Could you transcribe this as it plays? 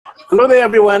Hello there,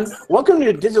 everyone. Welcome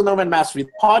to Digital Nomad Mastery,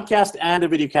 the podcast and a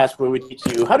videocast where we teach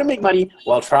you how to make money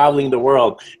while traveling the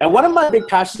world. And one of my big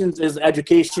passions is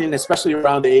education, especially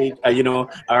around the age,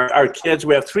 our kids.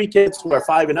 We have 3 kids who are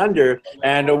 5 and under,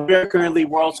 and we're currently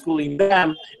world schooling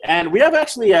them. And we have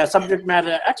actually a subject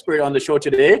matter expert on the show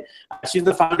today. She's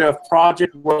the founder of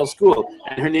Project World School,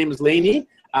 and her name is Lainey.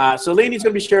 So Lainey's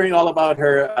going to be sharing all about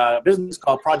her business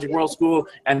called Project World School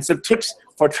and some tips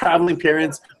for traveling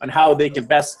parents on how they can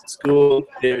best school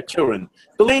their children.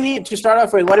 So Lainey, to start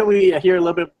off with, why don't we hear a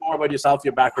little bit more about yourself,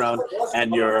 your background,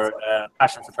 and your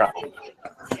passion for travel?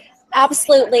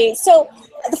 Absolutely. So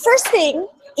the first thing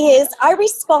is I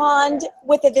respond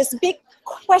with this big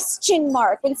question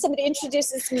mark when somebody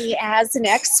introduces me as an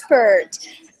expert.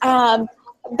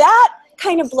 That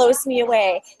kind of blows me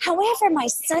away. However, my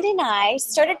son and I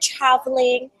started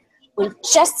traveling. We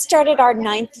just started our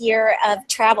 9th year of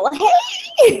travel.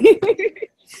 Hey!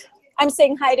 I'm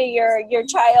saying hi to your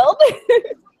child.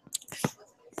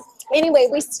 Anyway,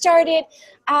 we started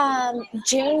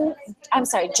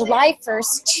July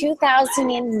 1st,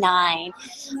 2009.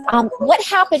 What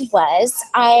happened was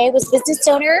I was a business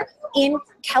owner in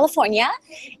California,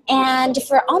 and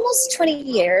for almost 20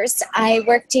 years I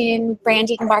worked in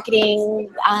branding,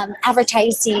 marketing,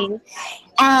 advertising,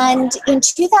 and in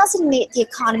 2008 the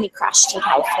economy crashed in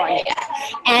California,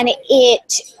 and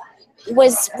it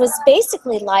was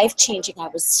basically life-changing. I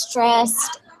was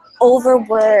stressed,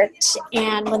 overworked,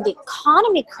 and when the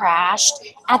economy crashed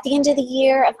at the end of the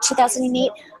year of 2008,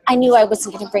 I knew I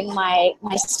wasn't going to bring my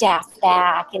staff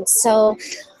back. And so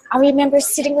I remember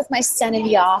sitting with my son in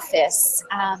the office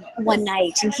one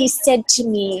night, and he said to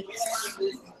me,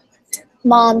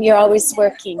 "Mom, you're always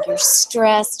working, you're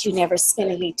stressed, you never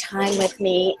spend any time with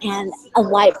me." And a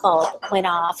light bulb went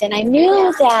off, and I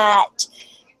knew that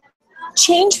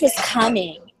change was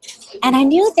coming. And I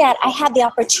knew that I had the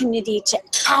opportunity to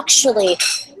actually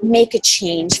make a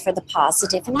change for the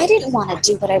positive. And I didn't want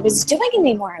to do what I was doing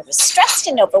anymore. I was stressed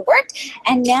and overworked.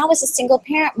 And now as a single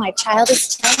parent, my child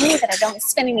is telling me that I don't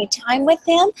spend any time with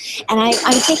him. And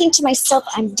I'm thinking to myself,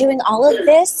 I'm doing all of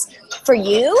this for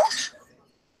you?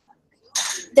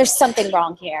 There's something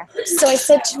wrong here. So I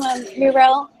said to him,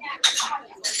 Miro,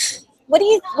 what do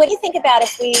you think about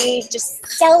if we just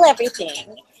sell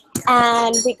everything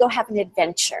and we go have an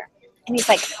adventure? And he's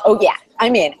like, "Oh yeah,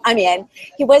 I'm in.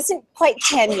 He wasn't quite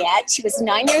 10 yet. He was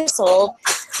 9 years old.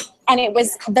 And it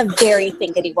was the very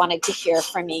thing that he wanted to hear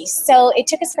from me. So it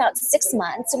took us about 6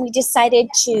 months, and we decided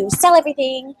to sell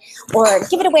everything or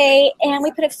give it away. And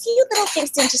we put a few little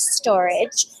things into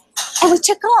storage, and we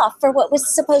took off for what was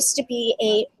supposed to be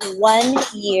a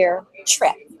 1-year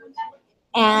trip.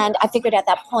 And I figured at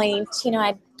that point,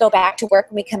 I'd go back to work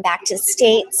and we come back to the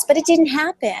States, but it didn't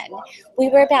happen. We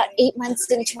were about 8 months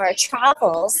into our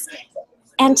travels,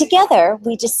 and together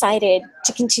we decided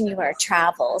to continue our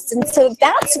travels. And so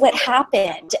that's what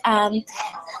happened.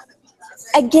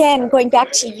 Again, going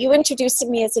back to you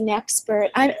introducing me as an expert,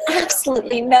 I'm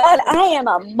absolutely not. I am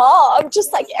a mom,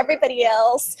 just like everybody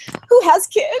else who has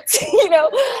kids,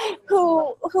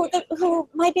 who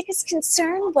my biggest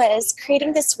concern was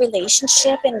creating this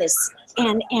relationship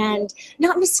and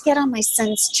not missing out on my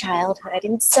son's childhood.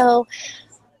 And so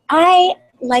I,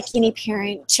 like any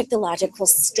parent, took the logical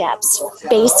steps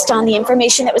based on the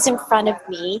information that was in front of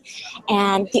me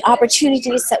and the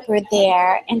opportunities that were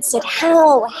there, and said,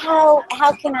 how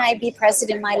can I be present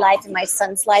in my life and my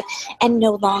son's life and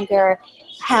no longer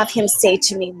have him say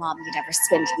to me, "Mom, you never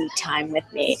spend any time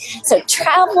with me." So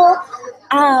travel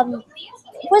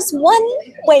was one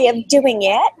way of doing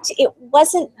it. It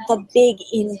wasn't the big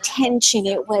intention.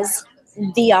 It was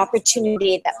the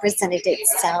opportunity that presented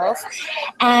itself.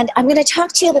 And I'm going to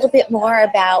talk to you a little bit more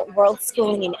about world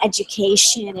schooling and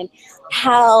education and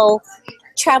how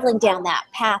traveling down that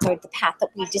path, or the path that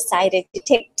we decided to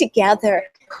take together,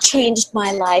 changed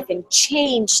my life and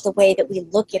changed the way that we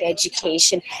look at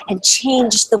education and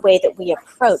changed the way that we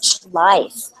approached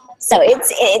life. So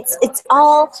it's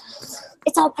all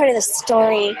part of the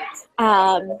story,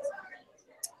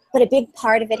 but a big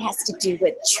part of it has to do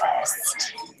with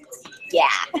trust. Yeah.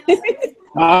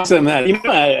 Awesome.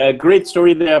 A great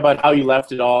story there about how you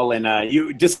left it all, and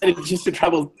you decided just to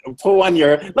travel for 1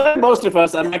 year. Like most of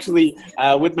us, I'm actually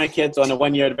with my kids on a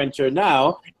 1-year adventure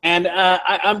now, and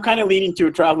I'm kind of leaning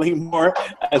to traveling more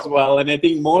as well. And I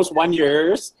think most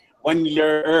 1-yearers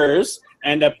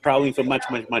end up traveling for much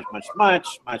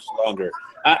longer.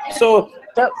 So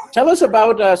tell us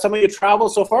about some of your travel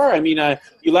so far. I mean,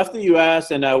 you left the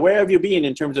U.S., and where have you been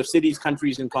in terms of cities,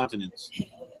 countries, and continents?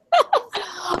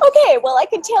 Okay, well, I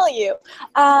can tell you.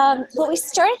 Well, we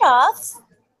started off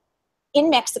in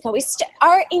Mexico.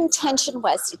 Our intention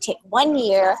was to take 1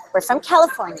 year. We're from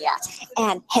California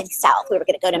and head south. We were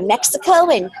going to go to Mexico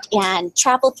and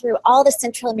travel through all the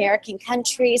Central American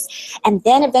countries, and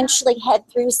then eventually head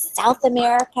through South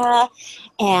America,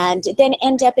 and then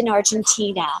end up in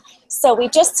Argentina. So we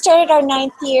just started our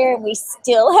 9th year, and we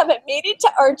still haven't made it to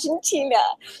Argentina.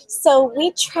 So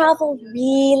we travel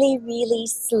really, really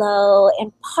slow.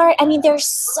 And there's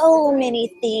so many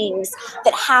things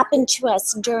that happened to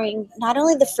us during not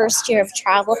only the first year of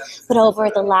travel, but over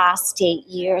the last 8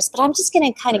 years. But I'm just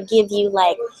going to kind of give you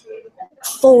like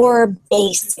 4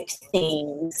 basic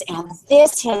things, and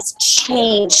this has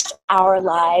changed our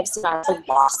lives and our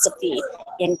philosophy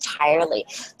entirely.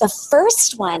 The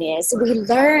first one is we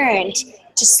learned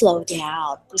to slow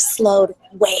down. We slowed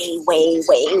way, way,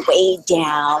 way, way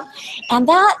down, and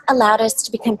that allowed us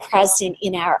to become present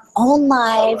in our own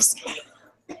lives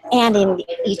and in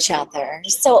each other.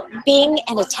 So being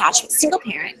an attachment single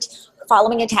parent,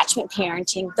 following attachment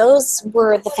parenting, those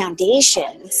were the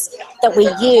foundations that we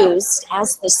used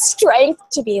as the strength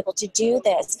to be able to do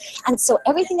this. And so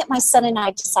everything that my son and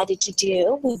I decided to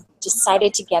do, we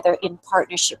decided together in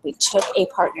partnership. We took a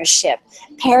partnership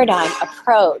paradigm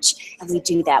approach, and I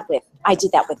did that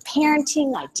with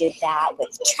parenting, I did that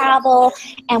with travel,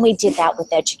 and we did that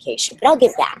with education. But I'll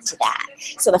get back to that.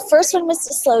 So the first one was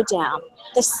to slow down.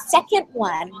 The second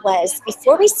one was,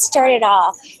 before we started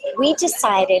off, we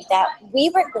decided that we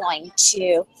were going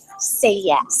to say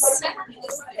yes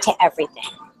to everything.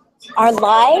 Our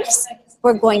lives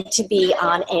were going to be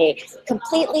on a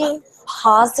completely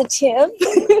positive,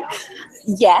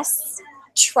 yes,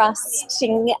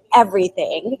 trusting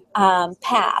everything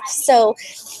path. So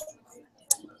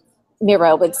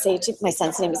Miro would say to, my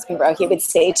son's name is Miro, he would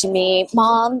say to me,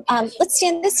 Mom, let's stay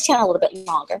in this town a little bit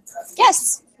longer.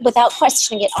 Yes. Without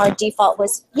questioning it, our default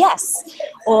was yes.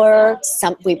 Or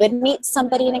we would meet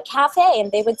somebody in a cafe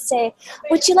and they would say,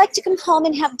 would you like to come home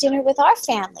and have dinner with our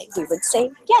family? We would say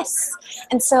yes.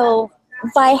 And so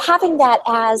by having that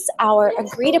as our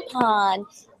agreed upon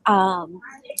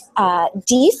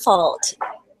default,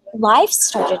 life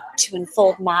started to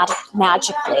unfold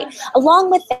magically. Along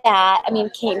with that,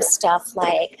 came stuff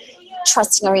like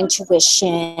trusting our intuition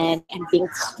and being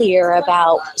clear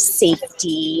about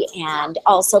safety and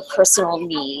also personal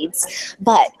needs.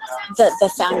 But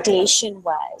the foundation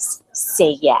was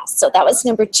say yes. So that was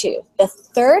number 2. The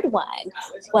third one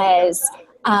was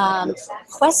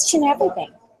question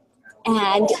everything.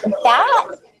 And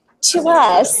that, to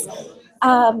us,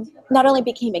 not only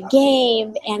became a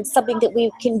game and something that we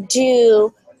can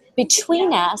do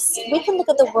between us, we can look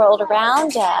at the world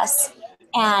around us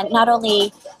and not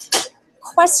only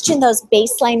question those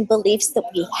baseline beliefs that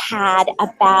we had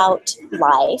about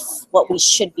life, what we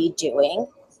should be doing,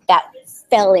 that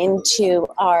fell into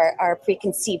our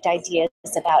preconceived ideas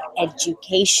about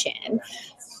education.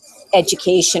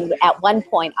 Education, at one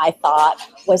point, I thought,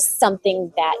 was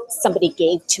something that somebody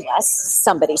gave to us.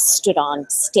 Somebody stood on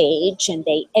stage and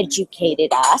they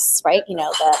educated us, right?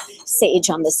 The sage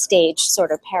on the stage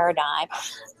sort of paradigm.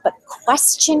 But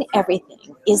question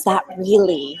everything. Is that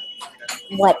really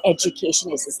what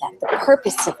education is? Is that the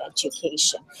purpose of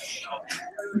education?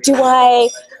 Do I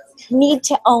need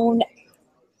to own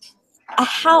a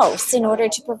house in order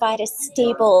to provide a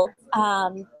stable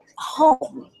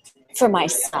home for my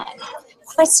son?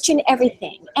 Question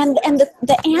everything. And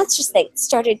the answers that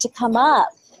started to come up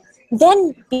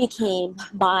then became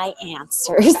my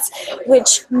answers,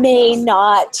 which may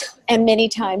not, and many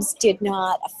times did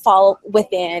not, fall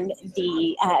within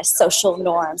the social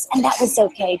norms. And that was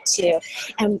okay too.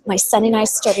 And my son and I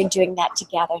started doing that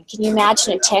together. Can you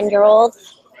imagine a 10-year-old,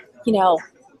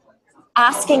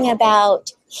 asking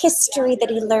about history that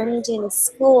he learned in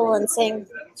school and saying,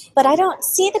 but I don't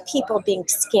see the people being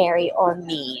scary or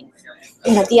mean.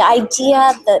 The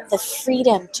idea, the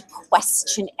freedom to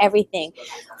question everything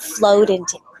flowed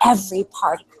into every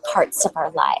parts of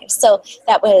our lives. So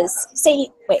that was say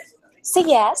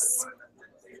yes,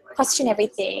 question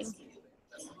everything.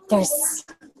 There's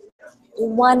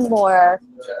one more.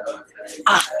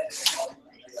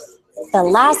 The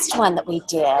last one that we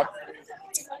did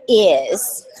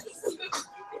is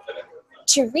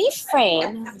to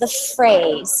reframe the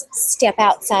phrase step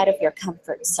outside of your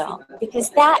comfort zone, because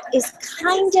that is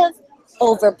kind of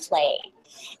overplayed.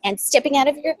 And stepping out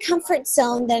of your comfort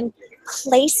zone then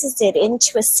places it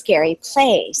into a scary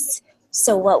place.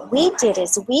 So what we did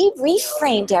is we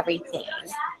reframed everything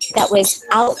that was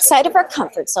outside of our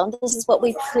comfort zone. This is what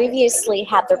we previously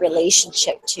had the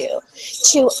relationship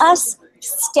to us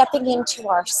stepping into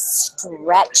our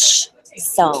stretch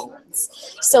zone.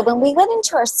 zones. So when we went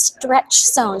into our stretch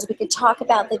zones, we could talk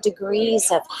about the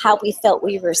degrees of how we felt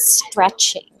we were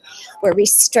stretching. Were we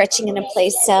stretching in a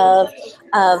place of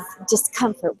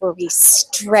discomfort? Were we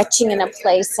stretching in a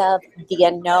place of the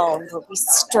unknown? Were we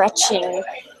stretching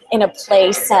in a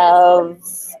place of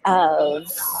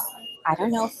I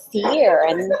don't know, fear?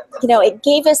 And, you know, it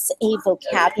gave us a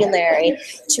vocabulary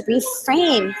to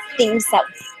reframe things that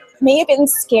may have been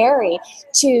scary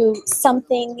to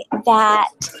something that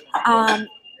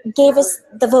gave us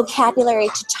the vocabulary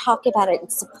to talk about it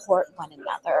and support one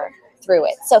another through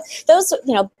it. So those,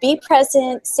 you know, be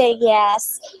present, say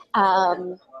yes,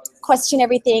 question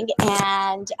everything,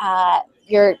 and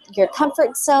your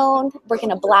comfort zone, we're going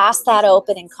to blast that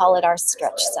open and call it our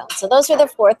stretch zone. So those are the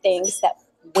 4 things that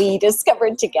we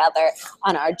discovered together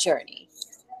on our journey.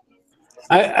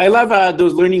 I love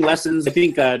those learning lessons. I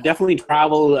think definitely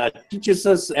travel teaches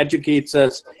us, educates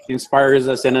us, inspires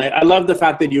us. And I love the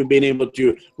fact that you've been able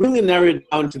to really narrow it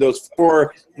down to those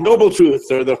 4 noble truths,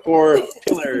 or the 4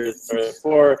 pillars, or the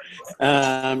 4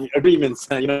 agreements,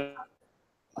 you know,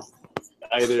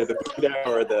 either the Buddha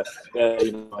or the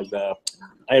you know, like the,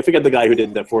 I forget the guy who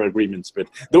did the 4 agreements, but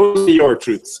those are your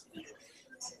truths.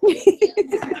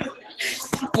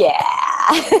 Yeah.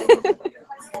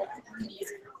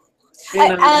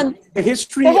 And,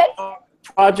 history of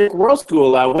Project World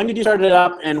School. When did you start it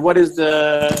up, and what is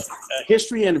the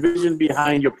history and vision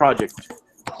behind your project?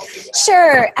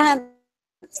 Sure.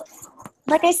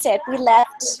 Like I said,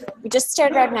 we just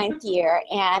started our 9th year,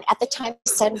 and at the time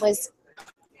my son was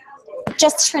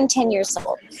just turned 10 years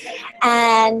old.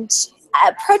 And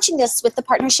approaching this with the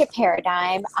partnership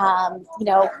paradigm, you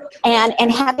know, and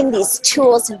having these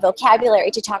tools and vocabulary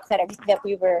to talk about everything that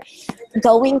we were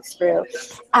going through,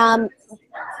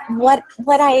 what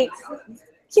I,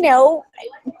 you know,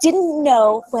 didn't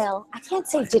know, well, I can't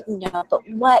say didn't know, but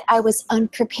what I was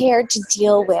unprepared to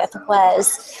deal with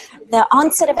was the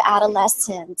onset of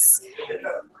adolescence.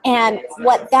 And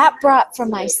what that brought for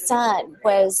my son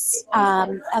was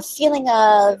a feeling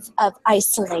of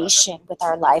isolation with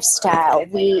our lifestyle.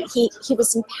 He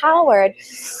was empowered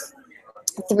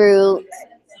through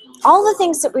all the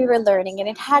things that we were learning, and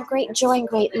it had great joy and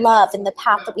great love in the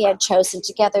path that we had chosen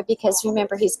together, because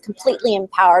remember, he's completely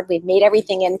empowered. We've made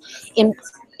everything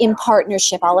in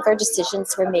partnership. All of our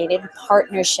decisions were made in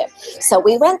partnership. So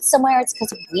we went somewhere, it's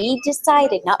because we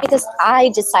decided, not because I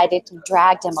decided to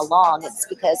drag him along. It's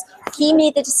because he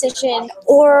made the decision,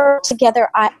 or together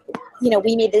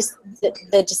we made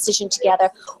the decision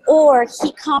together, or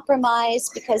he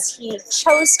compromised because he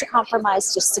chose to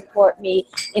compromise to support me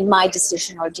in my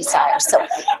decision or desire. So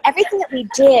everything that we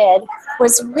did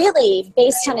was really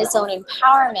based on his own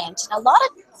empowerment. And a lot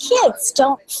of kids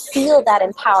don't feel that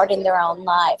empowered in their own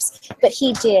lives, but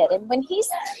he did. And when he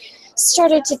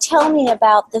started to tell me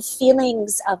about the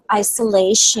feelings of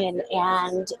isolation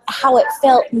and how it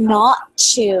felt not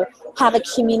to have a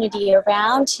community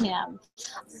around him,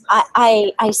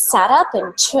 I sat up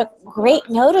and took great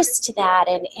notice to that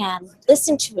and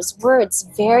listened to his words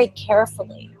very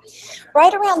carefully.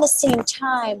 Right around the same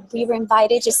time, we were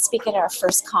invited to speak at our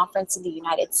first conference in the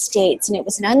United States, and it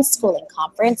was an unschooling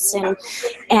conference,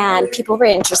 and people were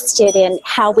interested in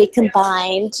how we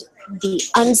combined the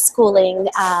unschooling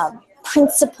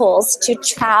principles to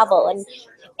travel,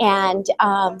 and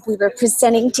we were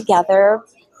presenting together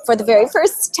for the very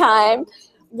first time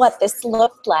what this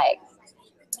looked like.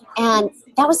 And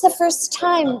that was the first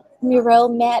time Miro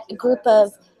met a group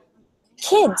of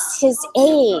kids his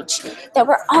age that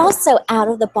were also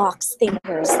out-of-the-box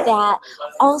thinkers, that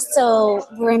also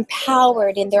were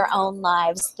empowered in their own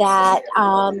lives, that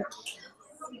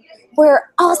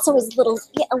were also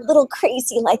a little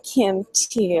crazy like him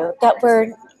too, that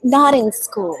were not in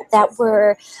school, that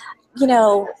were, you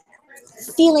know,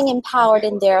 feeling empowered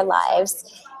in their lives.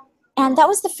 And that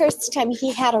was the first time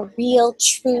he had a real,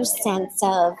 true sense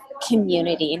of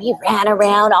community. And he ran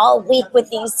around all week with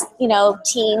these, you know,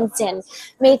 teens and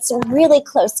made some really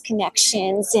close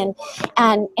connections,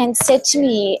 and said to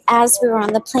me as we were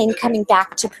on the plane coming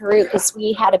back to Peru, because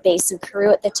we had a base in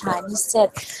Peru at the time, he said,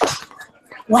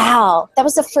 wow, that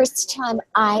was the first time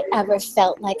I ever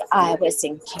felt like I was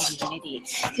in community.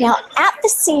 Now, at the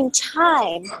same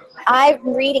time,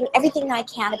 I'm reading everything I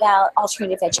can about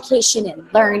alternative education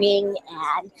and learning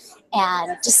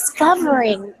and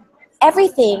discovering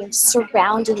everything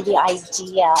surrounding the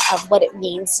idea of what it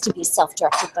means to be a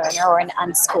self-directed learner or an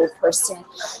unschooled person,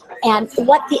 and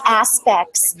what the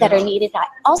aspects that are needed. I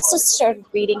also started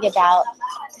reading about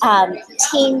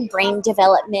teen brain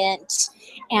development.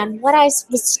 And what I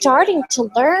was starting to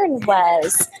learn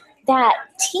was that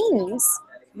teens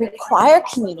require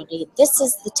community. This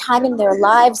is the time in their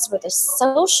lives where the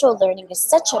social learning is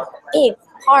such a big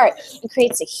part and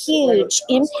creates a huge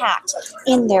impact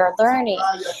in their learning.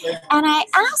 And I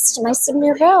asked him, I said,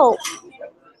 Miro,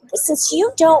 since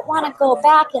you don't want to go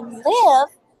back and live,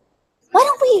 why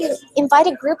don't we invite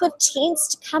a group of teens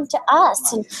to come to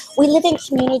us and we live in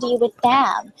community with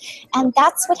them? And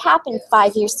that's what happened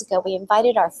 5 years ago. We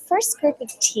invited our first group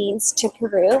of teens to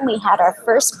Peru, and we had our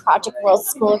first Project World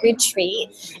School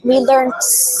retreat. We learned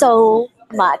so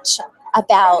much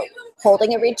about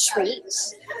holding a retreat,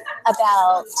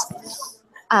 about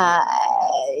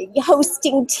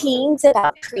hosting teams,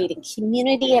 about creating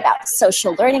community, about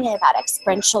social learning, and about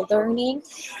experiential learning.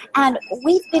 And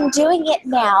we've been doing it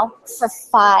now for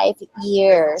 5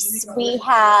 years.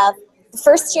 The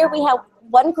first year we had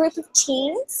one group of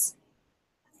teens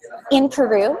in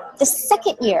Peru. The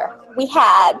second year we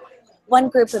had one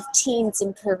group of teens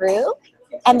in Peru,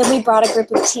 and then we brought a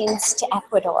group of teens to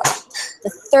Ecuador. The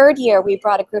third year we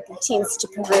brought a group of teens to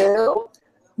Peru,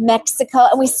 Mexico,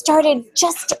 and we started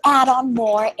just to add on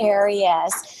more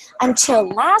areas until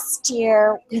last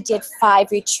year we did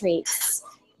 5 retreats.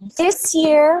 This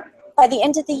year, by the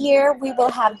end of the year, we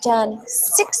will have done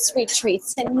 6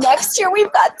 retreats, and next year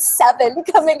we've got 7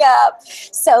 coming up.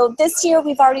 So this year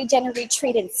we've already done a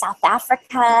retreat in South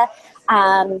Africa.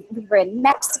 We were in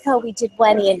Mexico, we did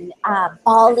one in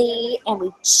Bali, and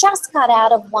we just got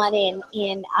out of one in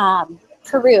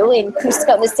Peru, in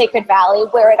Cusco, in the Sacred Valley,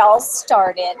 where it all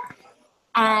started.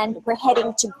 And we're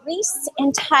heading to Greece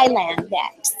and Thailand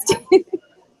next.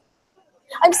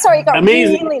 I'm sorry, it got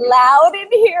Amazing. really loud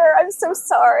in here. I'm so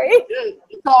sorry.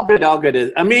 It's all good, all good.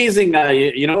 It's amazing,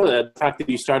 you know, the fact that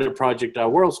you started Project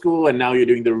World School and now you're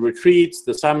doing the retreats,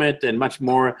 the summit, and much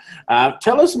more.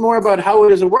 Tell us more about how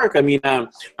does it work? I mean,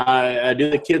 do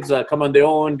the kids come on their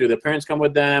own? Do the parents come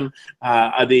with them?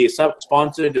 Are they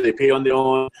sponsored? Do they pay on their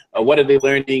own? What are they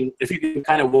learning? If you can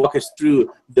kind of walk us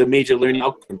through the major learning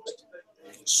outcomes.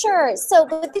 Sure. So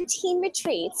with the teen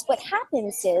retreats, what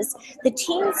happens is the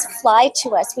teens fly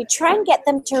to us. We try and get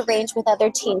them to arrange with other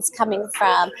teens coming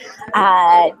from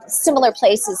similar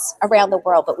places around the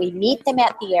world, but we meet them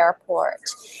at the airport.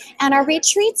 And our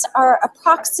retreats are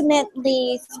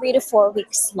approximately 3 to 4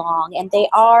 weeks long, and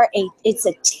it's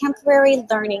a temporary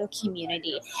learning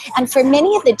community. And for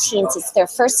many of the teens, it's their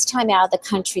first time out of the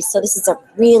country, so this is a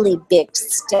really big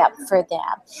step for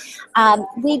them.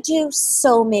 We do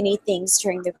so many things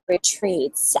during the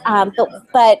retreats,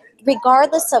 but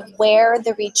regardless of where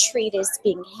the retreat is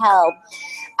being held,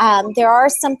 there are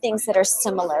some things that are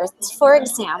similar. For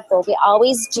example, we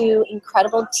always do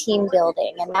incredible team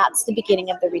building, and that's the beginning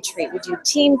of the retreat. We do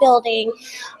team building,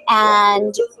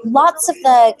 and lots of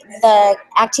the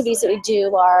activities that we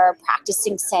do are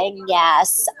practicing saying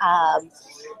yes,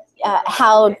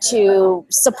 how to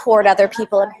support other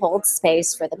people and hold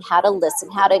space for them, how to listen,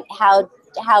 how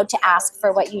to ask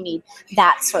for what you need,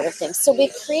 that sort of thing. So we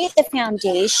create the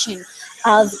foundation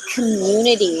of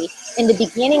community in the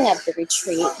beginning of the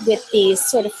retreat with these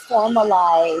sort of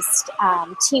formalized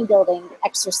team building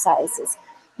exercises.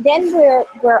 Then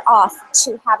we're off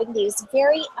to having these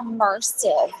very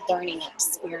immersive learning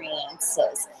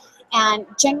experiences. And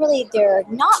generally they're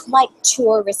not like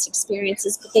tourist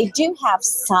experiences, but they do have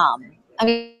some. I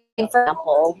mean, for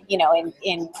example, you know,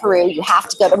 in Peru, you have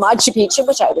to go to Machu Picchu,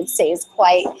 which I would say is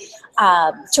quite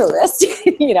tourist,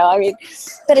 you know, I mean,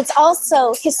 but it's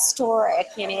also historic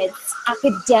and it's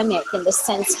academic in the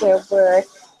sense where we're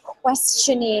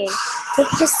questioning the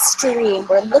history and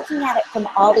we're looking at it from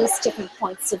all these different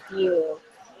points of view.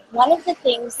 One of the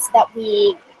things that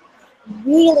we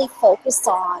really focus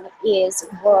on is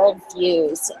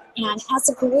worldviews. And as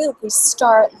a group, we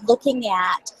start looking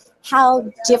at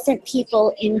how different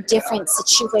people in different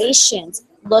situations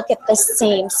look at the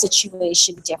same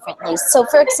situation differently. So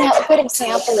for example, a good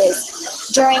example is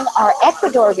during our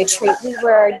Ecuador retreat, we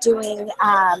were doing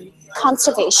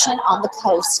conservation on the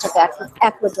coast of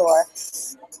Ecuador.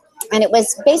 And it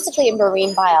was basically a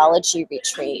marine biology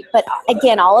retreat. But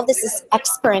again, all of this is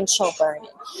experiential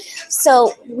learning.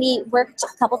 So we worked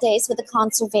a couple days with the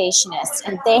conservationists,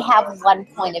 and they have one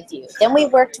point of view. Then we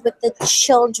worked with the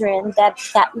children that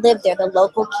live there, the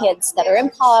local kids that are in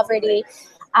poverty,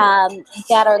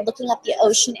 that are looking at the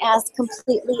ocean as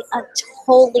completely a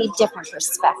totally different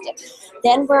perspective.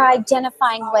 Then we're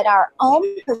identifying what our own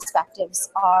perspectives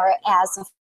are as a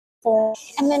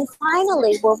and then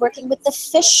finally, we're working with the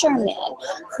fishermen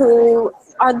who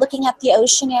are looking at the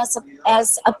ocean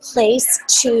as a place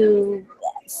to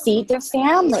feed their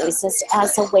families,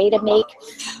 as a way to make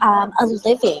a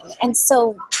living. And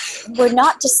so we're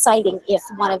not deciding if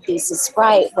one of these is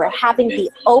right. We're having the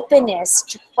openness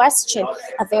to question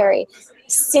a very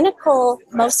cynical,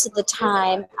 most of the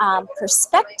time,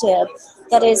 perspective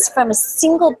that is from a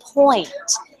single point,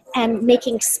 and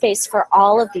making space for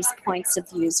all of these points of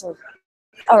views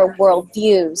or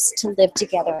worldviews to live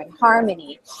together in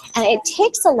harmony. And it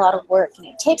takes a lot of work, and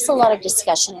it takes a lot of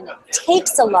discussion, and it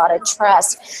takes a lot of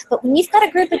trust. But when you've got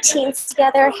a group of teens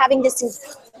together having this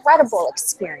incredible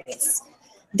experience,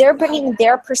 they're bringing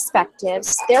their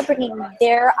perspectives, they're bringing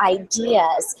their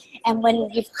ideas, and when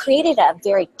you've created a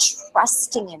very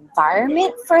trusting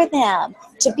environment for them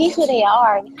to be who they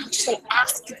are and actually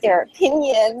ask their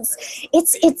opinions,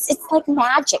 it's like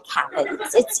magic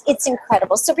happens. It's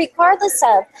incredible. So regardless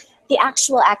of the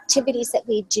actual activities that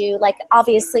we do, like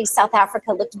obviously South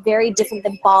Africa looked very different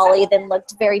than Bali, then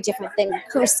looked very different than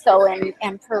Cusco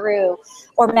and Peru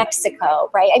or Mexico,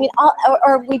 right? I mean,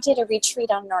 or we did a retreat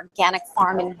on an organic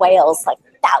farm in Wales, like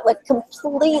that looked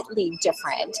completely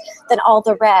different than all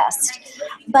the rest.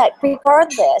 But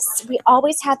regardless, we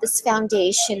always have this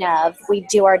foundation of, we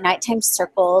do our nighttime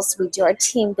circles, we do our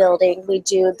team building,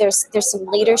 there's some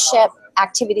leadership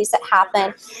activities that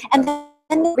happen, and then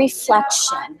the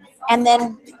reflection, and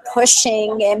then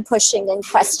pushing and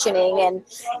questioning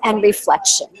and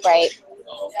reflection, right?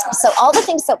 So all the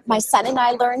things that my son and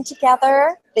I learned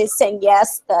together, the saying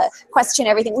yes, the question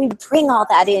everything, we bring all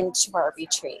that into our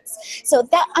retreats. So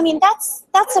that, I mean, that's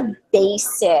a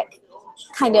basic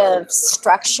kind of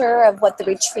structure of what the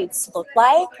retreats look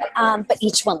like, but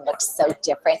each one looks so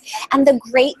different. And the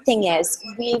great thing is,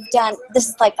 we've done, this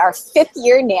is like our 5th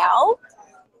year now,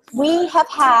 we have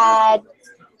had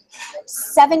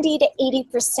 70 to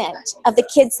 80% of the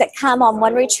kids that come on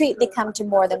one retreat, they come to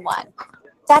more than one.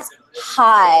 That's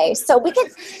high. So we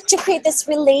get to create this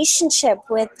relationship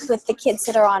with the kids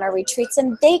that are on our retreats,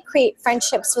 and they create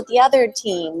friendships with the other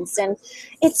teams, and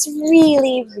it's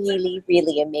really, really,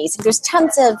 really amazing. There's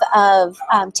tons of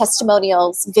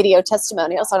testimonials, video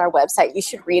testimonials on our website. You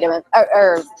should read them,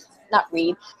 or not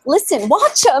read, listen,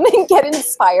 watch them and get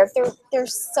inspired. They're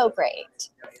so great.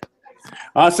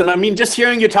 Awesome. I mean, just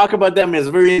hearing you talk about them is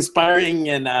very inspiring,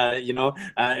 and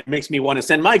it makes me want to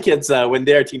send my kids when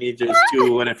they're teenagers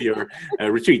to one of your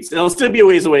retreats. It'll still be a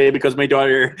ways away because my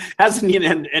daughter hasn't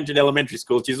even entered elementary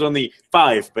school. She's only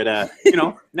 5, but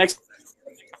next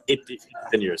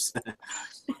 10 years.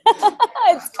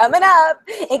 It's coming up.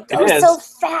 It goes so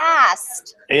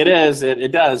fast. It is.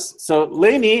 It does. So,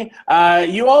 Lainey,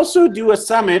 you also do a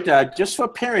summit just for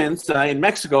parents in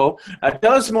Mexico.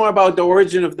 Tell us more about the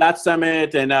origin of that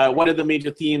summit and what are the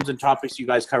major themes and topics you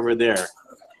guys cover there.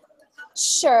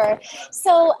 Sure.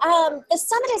 So the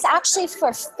summit is actually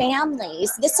for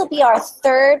families. This will be our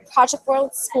 3rd Project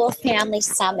World School Family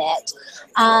Summit.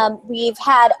 We've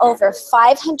had over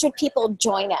 500 people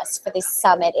join us for this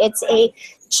summit. It's a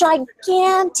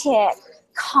gigantic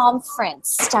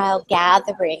conference-style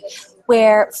gathering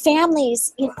where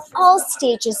families in all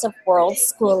stages of world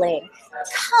schooling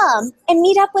come and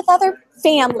meet up with other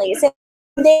families.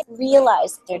 They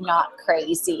realize they're not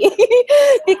crazy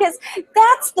because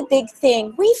that's the big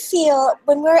thing. We feel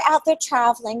when we're out there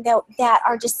traveling that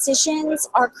our decisions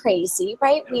are crazy,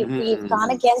 right? We've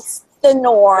gone against the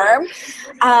norm.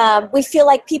 We feel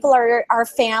like people are our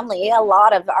family. A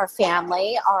lot of our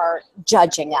family are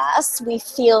judging us. We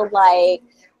feel like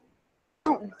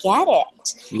I don't get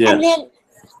it. Yes. And then,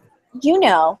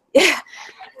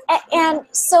 and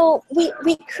so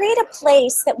we create a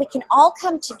place that we can all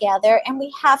come together, and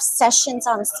we have sessions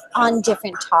on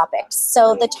different topics.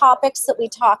 So the topics that we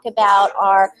talk about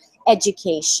are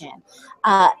education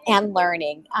and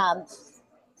learning.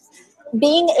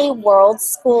 Being a world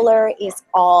schooler is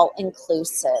all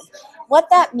inclusive. What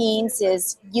that means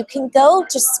is you can go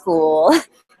to school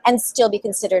and still be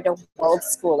considered a world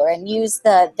schooler and use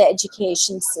the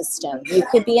education system. You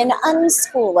could be an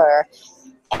unschooler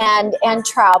and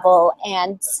travel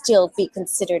and still be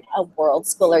considered a world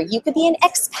schooler. You could be an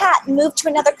expat and move to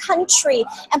another country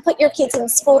and put your kids in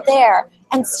school there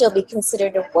and still be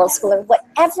considered a world schooler.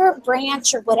 Whatever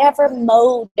branch or whatever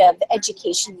mode of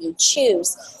education you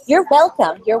choose, you're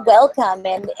welcome. You're welcome.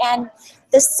 And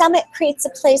the summit creates a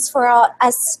place for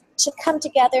us to come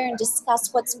together and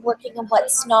discuss what's working and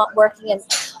what's not working and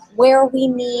where we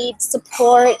need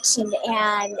support,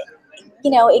 and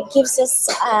it gives us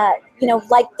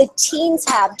like the teens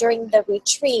have during the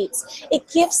retreats. It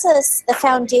gives us the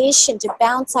foundation to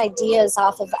bounce ideas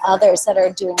off of others that are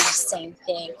doing the same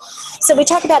thing. So we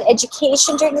talk about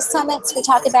education during the summits. We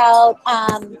talk about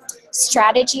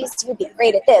strategies. We'd be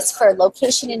great at this for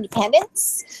location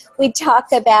independence. We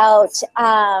talk about,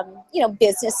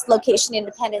 business location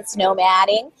independence,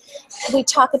 nomading. We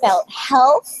talk about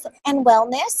health and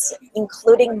wellness,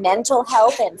 including mental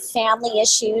health and family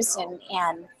issues and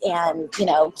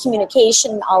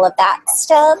communication, all of that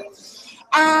stuff.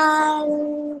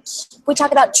 And we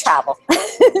talk about travel.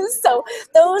 So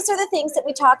those are the things that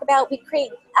we talk about. We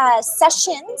create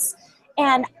sessions,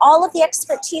 and all of the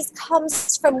expertise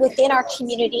comes from within our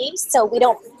community. So we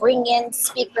don't bring in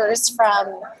speakers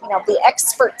from, the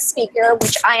expert speaker,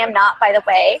 which I am not, by the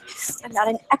way. I'm not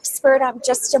an expert. I'm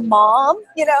just a mom,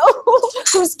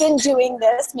 who's been doing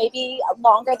this maybe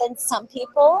longer than some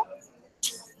people.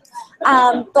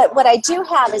 But what I do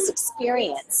have is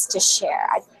experience to share.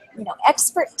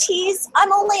 Expertise.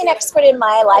 I'm only an expert in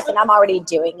my life, and I'm already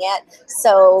doing it.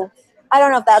 So I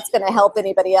don't know if that's going to help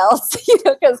anybody else,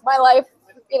 because my life,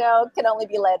 can only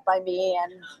be led by me.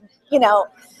 And,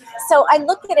 so I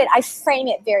look at it, I frame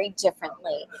it very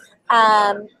differently.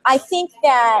 I think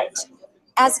that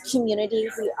as a community,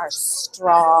 we are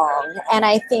strong. And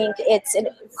I think it's an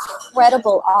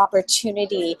incredible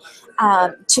opportunity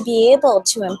to be able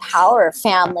to empower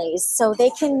families so they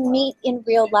can meet in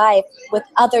real life with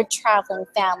other traveling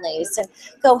families and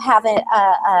go have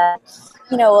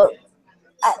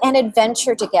an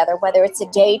adventure together, whether it's a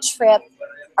day trip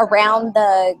around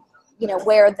the,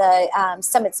 where the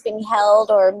summit's being held,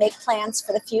 or make plans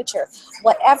for the future.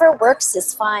 Whatever works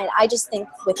is fine. I just think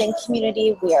within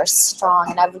community, we are strong,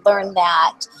 and I've learned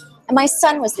that. And my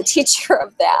son was the teacher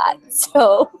of that.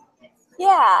 So,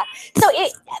 yeah. So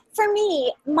for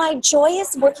me, my joy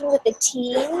is working with the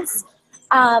teens,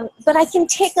 but I can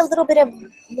take a little bit of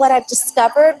what I've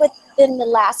discovered within the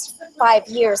last 5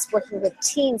 years working with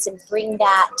teens and bring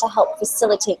that to help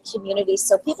facilitate community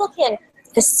so people can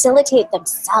facilitate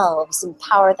themselves,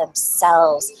 empower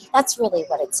themselves. That's really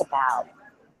what it's about.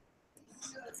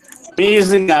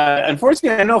 Amazing. Unfortunately,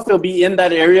 I don't know if they'll be in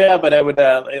that area, but I would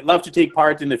love to take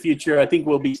part in the future. I think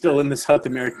we'll be still in the South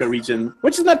America region,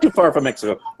 which is not too far from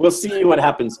Mexico. We'll see what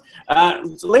happens.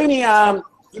 Lainey,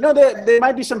 there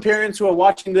might be some parents who are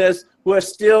watching this who are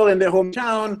still in their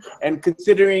hometown and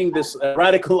considering this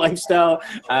radical lifestyle,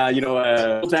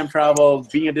 full-time travel,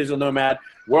 being a digital nomad,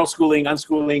 world schooling,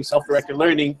 unschooling, self-directed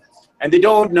learning, and they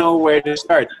don't know where to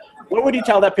start. What would you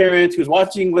tell that parent who's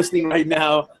watching, listening right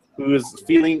now, who's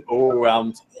feeling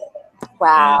overwhelmed?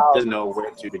 Wow. And doesn't know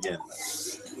where to begin?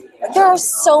 There are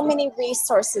so many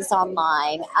resources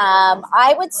online.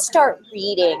 I would start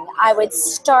reading. I would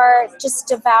start just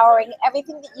devouring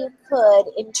everything that you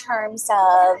could in terms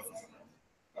of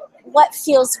what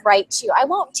feels right to you. I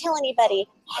won't tell anybody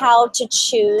how to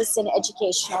choose an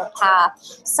educational path.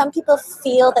 Some people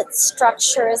feel that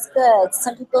structure is good.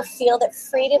 Some people feel that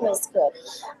freedom is good.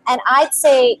 And I'd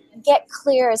say get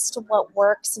clear as to what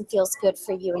works and feels good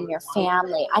for you and your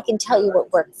family. I can tell you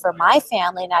what worked for my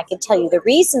family, and I can tell you the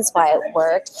reasons why it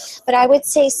worked. But I would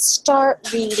say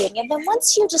start reading. And then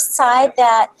once you decide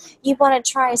that you want to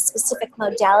try a specific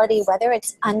modality, whether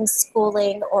it's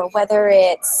unschooling or whether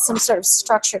it's some sort of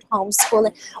structured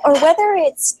homeschooling or whether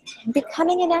it's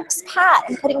becoming an expat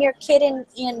and putting your kid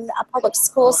in a public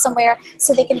school somewhere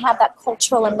so they can have that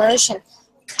cultural immersion,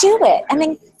 do it. And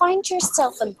then find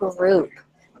yourself a group,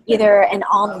 either an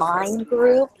online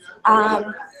group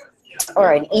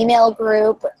or an email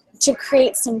group, to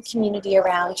create some community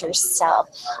around yourself.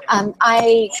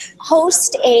 I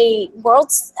host a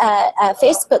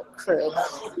Facebook group,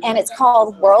 and it's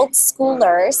called World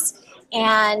Schoolers,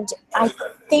 and I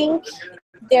think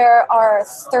there are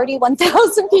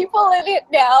 31,000 people in it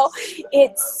now.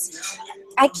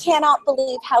 I cannot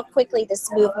believe how quickly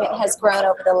this movement has grown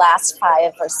over the last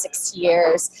 5 or 6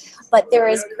 years, but there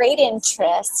is great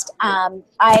interest.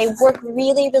 I work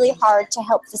really, really hard to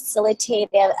help facilitate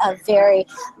a very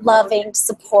loving,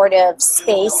 supportive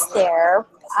space there.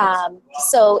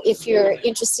 So if you're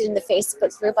interested in the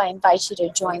Facebook group, I invite you to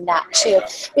join that too.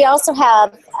 We also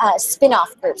have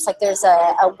spin-off groups, like there's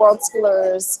a World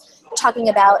Schoolers talking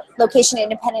about location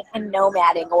independent and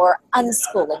nomading, or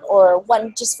unschooling, or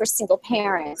one just for single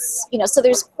parents. So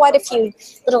there's quite a few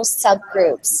little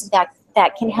subgroups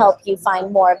that can help you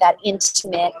find more of that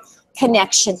intimate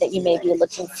connection that you may be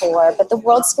looking for. But the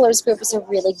World Scholars Group is a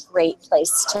really great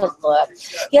place to look.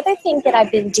 The other thing that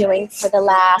I've been doing for the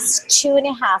last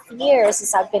 2.5 years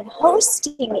is I've been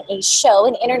hosting a show,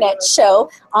 an internet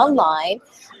show online,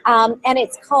 and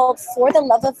it's called For the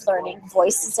Love of Learning,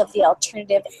 Voices of the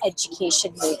Alternative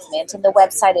Education Movement. And the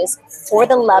website is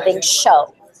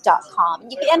forthelovingshow.com.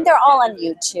 And they're all on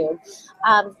YouTube.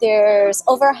 There's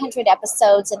over 100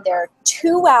 episodes, and there are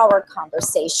 2-hour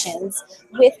conversations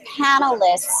with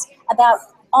panelists about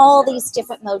all these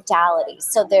different modalities.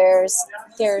 So there's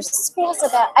schools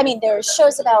about, I mean, there's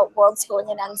shows about world schooling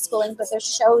and unschooling, but there's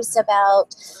shows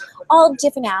about all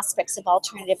different aspects of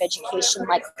alternative education,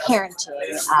 like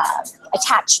parenting,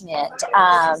 attachment,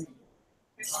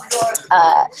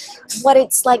 what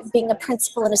it's like being a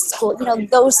principal in a school, you know,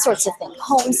 those sorts of things,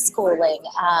 homeschooling,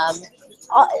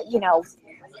 you know,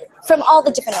 from all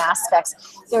the different aspects.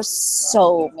 There's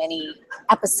so many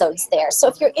episodes there. So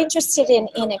if you're interested in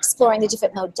exploring the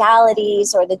different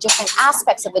modalities or the different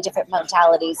aspects of the different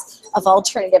modalities of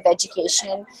alternative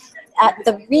education,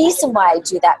 the reason why I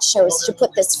do that show is to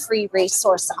put this free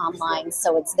resource online,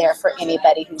 so it's there for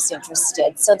anybody who's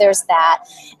interested. So there's that.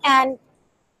 And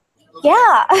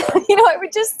yeah, you know, I was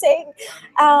just saying,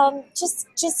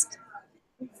 just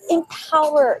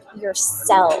empower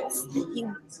yourself.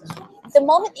 The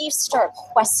moment you start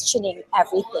questioning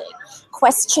everything,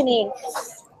 questioning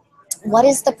what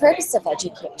is the purpose of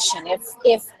education?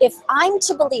 If I'm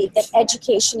to believe that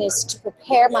education is to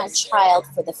prepare my child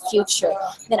for the future,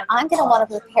 then I'm going to want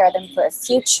to prepare them for a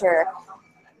future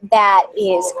that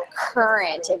is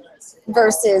current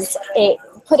versus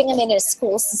putting them in a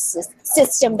school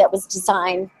system that was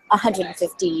designed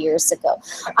 150 years ago.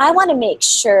 I want to make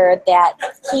sure that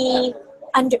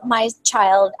my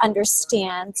child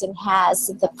understands and has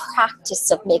the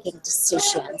practice of making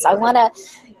decisions. I want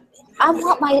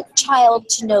my child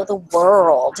to know the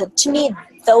world. And to me,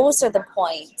 those are the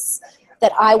points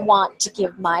that I want to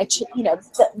give my, you know,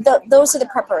 those are the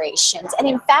preparations. And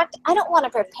in fact, I don't want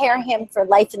to prepare him for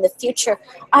life in the future.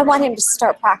 I want him to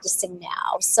start practicing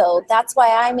now. So that's why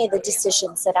I made the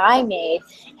decisions that I made.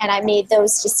 And I made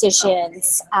those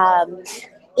decisions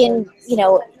in, you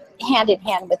know, hand in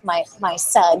hand with my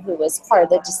son, who was part of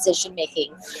the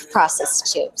decision-making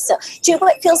process too. So do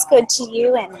what feels good to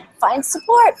you and find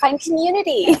support, find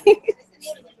community.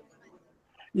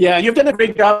 Yeah, you've done a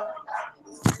great job.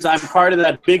 I'm part of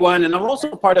that big one, and I'm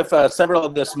also part of several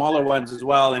of the smaller ones as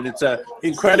well. And it's a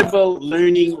incredible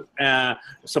learning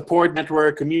support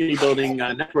network, community building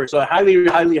network. So I highly,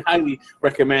 highly, highly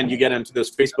recommend you get into those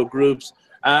Facebook groups.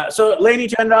 So Lainey,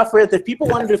 to end off with, if people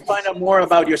wanted to find out more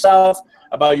about yourself,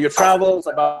 about your travels,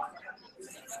 about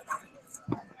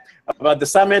the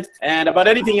summit, and about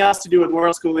anything else to do with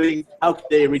world schooling, how can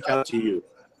they reach out to you?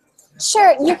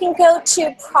 Sure, you can go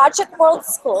to Project World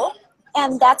School,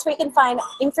 and that's where you can find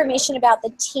information about the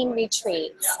teen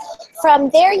retreats. From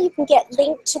there, you can get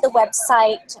linked to the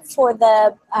website for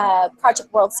the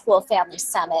Project World School Family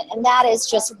Summit, and that is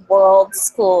just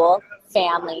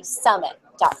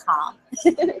worldschoolfamilysummit.com.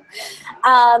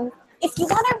 If you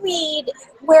want to read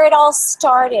where it all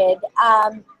started,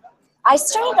 I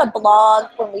started a blog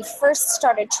when we first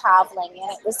started traveling,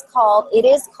 and it is called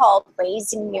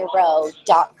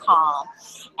raisingmiro.com.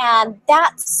 And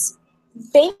that's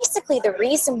basically the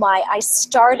reason why I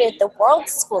started the World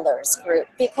Scholars Group,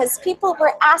 because people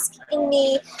were asking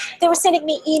me, they were sending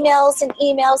me emails and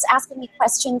emails asking me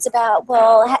questions about,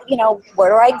 well, you know,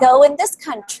 where do I go in this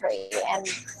country? And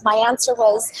my answer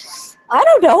was, I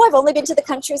don't know, I've only been to the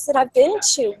countries that I've been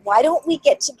to. Why don't we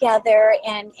get together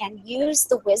and use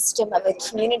the wisdom of a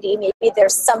community? Maybe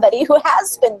there's somebody who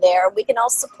has been there. We can all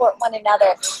support one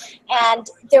another. And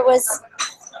there was,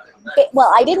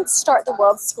 well, I didn't start the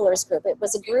World Scholars Group. It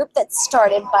was a group that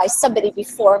started by somebody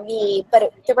before me,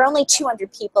 but there were only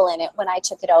 200 people in it when I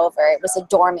took it over. It was a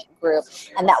dormant group,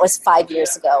 and that was 5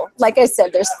 years ago. Like I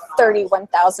said, there's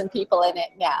 31,000 people in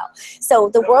it now. So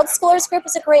the World Scholars Group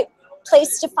is a great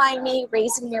place to find me,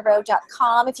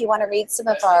 raisingmiro.com, if you want to read some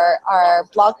of our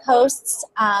blog posts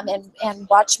and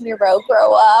watch Miro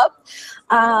grow up.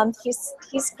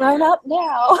 He's grown up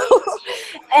now.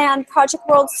 And Project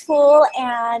World School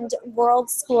and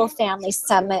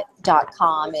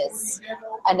worldschoolfamilysummit.com is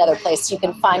another place you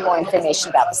can find more information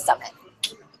about the summit.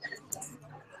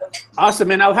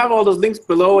 Awesome, and I'll have all those links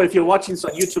below. If you're watching this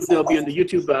on YouTube, they'll be in the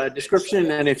YouTube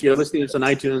description, and if you're listening to this on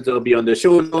iTunes, they'll be on the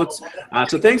show notes.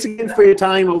 So thanks again for your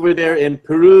time over there in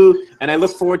Peru, and I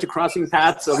look forward to crossing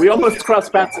paths. We almost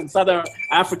crossed paths in Southern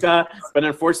Africa, but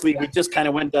unfortunately, we just kind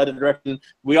of went the other direction.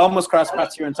 We almost crossed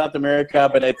paths here in South America,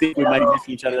 but I think we might miss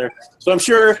each other. So I'm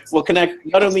sure we'll connect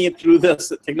not only through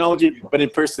this technology, but in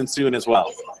person soon as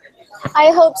well.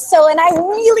 I hope so, and I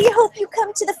really hope you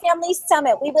come to the Family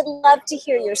Summit. We would love to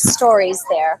hear your stories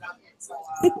there.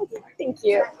 Thank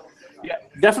you. Yeah,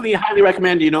 definitely highly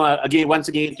recommend, once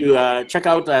again, to check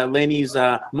out Lainey's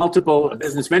multiple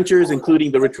business ventures,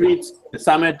 including the retreats, the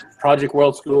summit, Project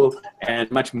World School, and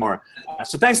much more.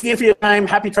 So thanks again for your time.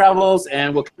 Happy travels,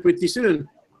 and we'll connect with you soon.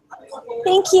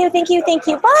 Thank you, thank you, thank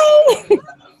you. Bye.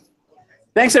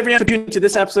 Thanks everyone for tuning to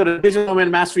this episode of Digital Nomad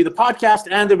Mastery, the podcast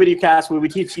and the videocast, where we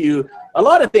teach you a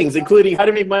lot of things, including how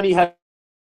to make money, how to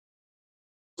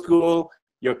school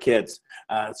your kids.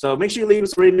 So make sure you leave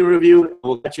us a rating and review, and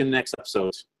we'll catch you in the next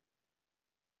episode.